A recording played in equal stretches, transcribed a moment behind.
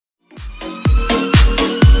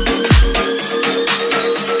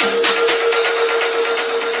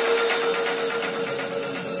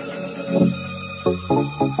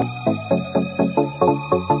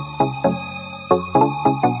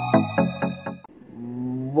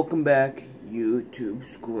Welcome back, YouTube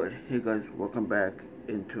squad. Hey guys, welcome back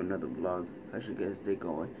into another vlog. How's your guys' day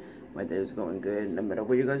going? My day is going good. No matter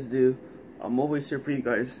what you guys do, I'm always here for you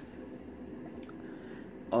guys.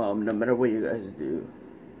 No matter what you guys do,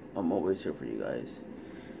 I'm always here for you guys.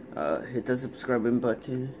 Hit the subscribing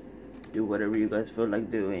button. Do whatever you guys feel like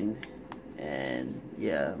doing. And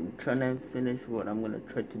yeah, I'm trying to finish what I'm gonna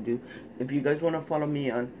try to do. If you guys wanna follow me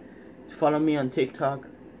on TikTok,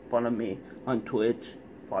 follow me on Twitch,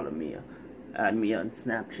 follow me, add me on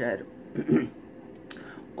Snapchat,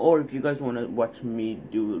 or if you guys want to watch me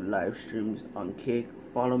do live streams on Kick,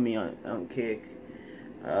 follow me on Kick,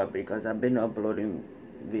 because I've been uploading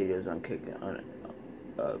videos on Kick on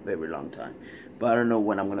a very long time, but I don't know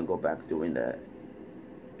when I'm gonna go back doing that.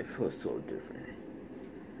 It feels so different.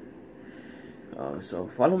 So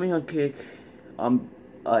follow me on Kick.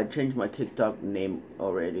 I changed my TikTok name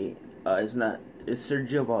already. It's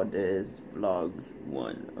Sergio Valdez Vlogs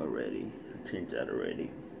 1 already. I changed that already.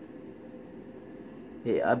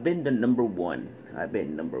 Hey, I've been the number one. I've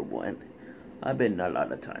been a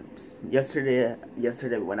lot of times. Yesterday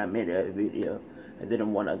when I made a video, I did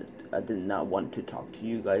not want to talk to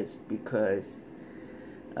you guys because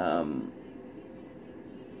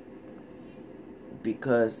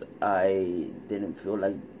I didn't feel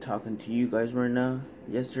like talking to you guys right now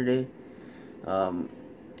yesterday.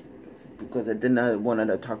 Because I did not want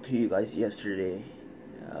to talk to you guys yesterday.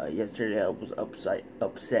 Yesterday I was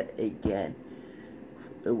upset again.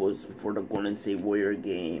 It was for the Golden State Warrior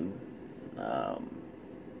game.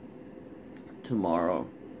 Tomorrow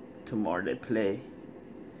they play.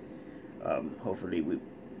 Hopefully we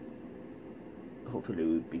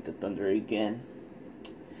beat the Thunder again.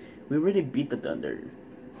 We already beat the Thunder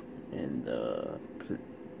in the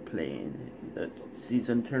playing the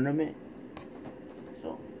season tournament.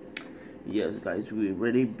 So yes, guys, we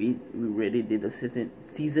already did the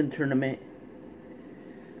season tournament.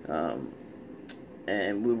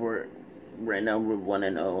 And right now we're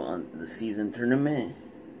 1-0 on the season tournament,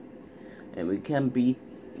 and we can beat.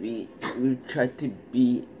 We tried to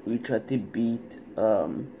beat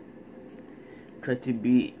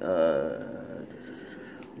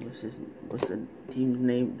what's the team's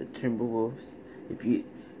name? The Timberwolves.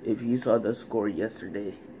 If you saw the score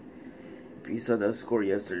yesterday.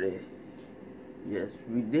 Yes,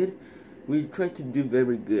 we did. We tried to do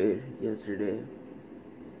very good yesterday,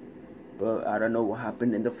 but I don't know what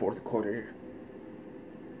happened in the fourth quarter.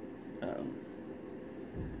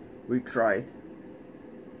 We tried,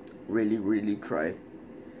 really tried.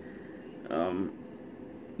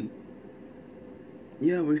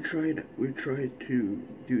 Yeah, we tried to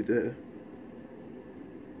do the.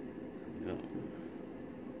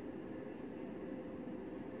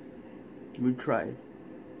 We tried.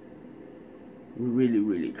 We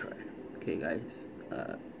really tried. Okay, guys.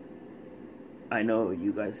 I know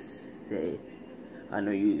you guys say. I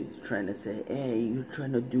know you trying to say, hey, you're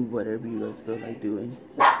trying to do whatever you guys feel like doing.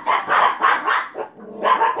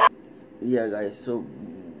 Yeah, guys. So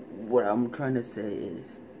what I'm trying to say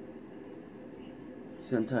is,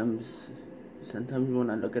 sometimes when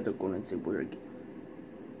I look at the Golden State Warriors game,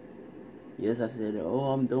 yes, I said,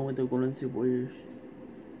 oh, I'm done with the Golden State Warriors.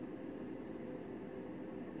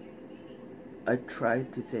 I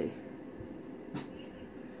tried to say,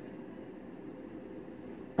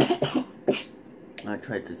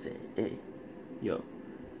 hey, yo,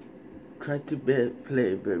 try to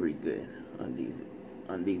play very good on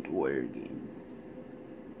these Warrior games.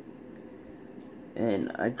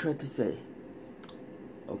 And I tried to say,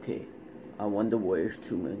 okay, I want the Warriors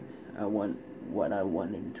to win. I want what I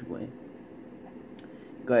want them to win.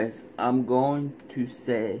 Guys, I'm going to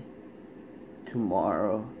say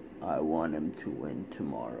tomorrow, I want him to win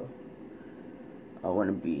tomorrow. I want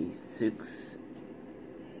to be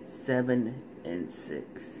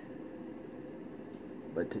 7-6.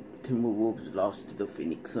 But the Timberwolves lost to the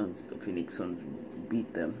Phoenix Suns. The Phoenix Suns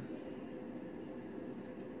beat them.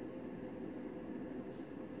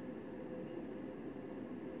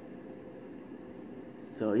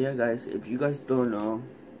 So yeah, guys, if you guys don't know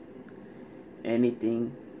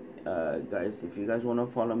anything, guys, if you guys want to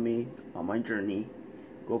follow me on my journey,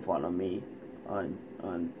 go follow me on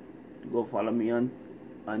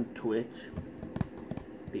Twitch,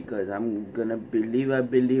 because I believe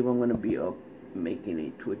I'm gonna be up making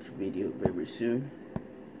a Twitch video very soon.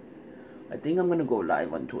 I think I'm gonna go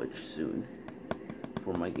live on Twitch soon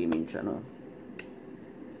for my gaming channel.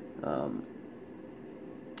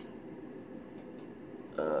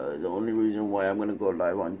 The only reason why I'm gonna go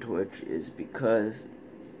live on Twitch is because,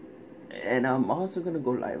 and I'm also gonna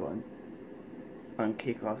go live on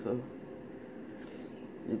Kick also.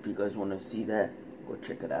 If you guys want to see that, Go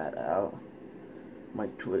check it out. My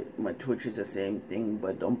Twitch is the same thing,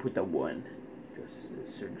 but don't put the one. Just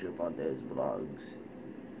Sergio Valdez vlogs.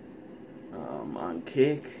 On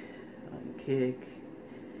Kick.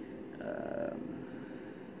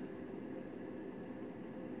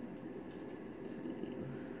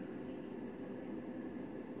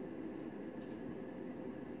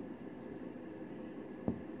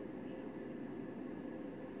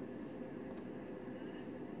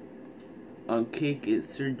 On Kick is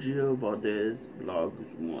Sergio Valdez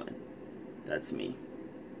Vlogs 1. That's me.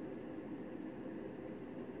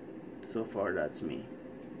 So far, that's me.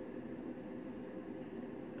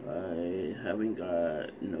 I haven't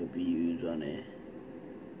got no views on it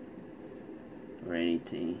or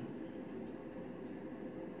anything.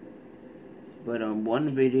 But on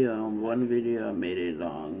one video I made it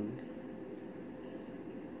long.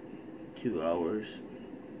 2 hours.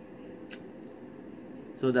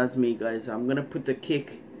 So that's me, guys. I'm gonna put the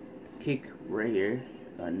kick right here,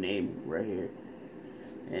 name right here.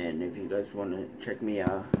 And if you guys wanna check me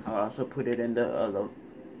out, I'll also put it in the other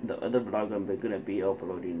vlog I'm gonna be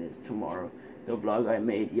uploading is tomorrow. The vlog I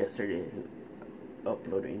made yesterday,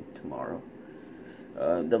 uploading tomorrow.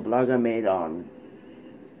 The vlog I made on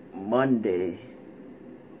Monday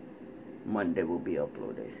will be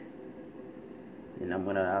uploaded. And I'm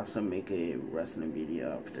gonna also make a wrestling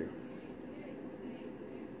video after.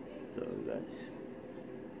 So guys,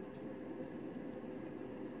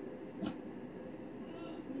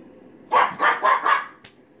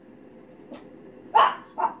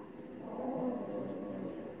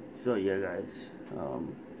 so yeah guys,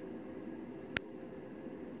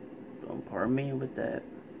 don't pardon me with that.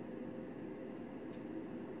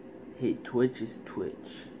 Hey, Twitch is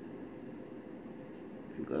Twitch.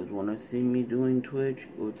 If you guys want to see me doing Twitch,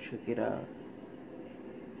 go check it out.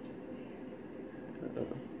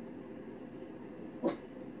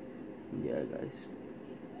 Yeah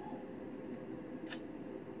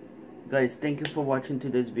guys, thank you for watching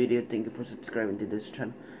today's video. Thank you for subscribing to this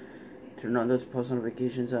channel. Turn on those post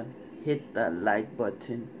notifications on. Hit that like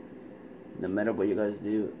button. No matter what you guys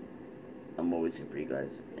do, I'm always here for you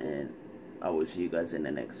guys, and I will see you guys in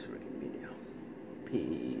the next freaking video.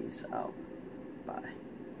 Peace out. Bye.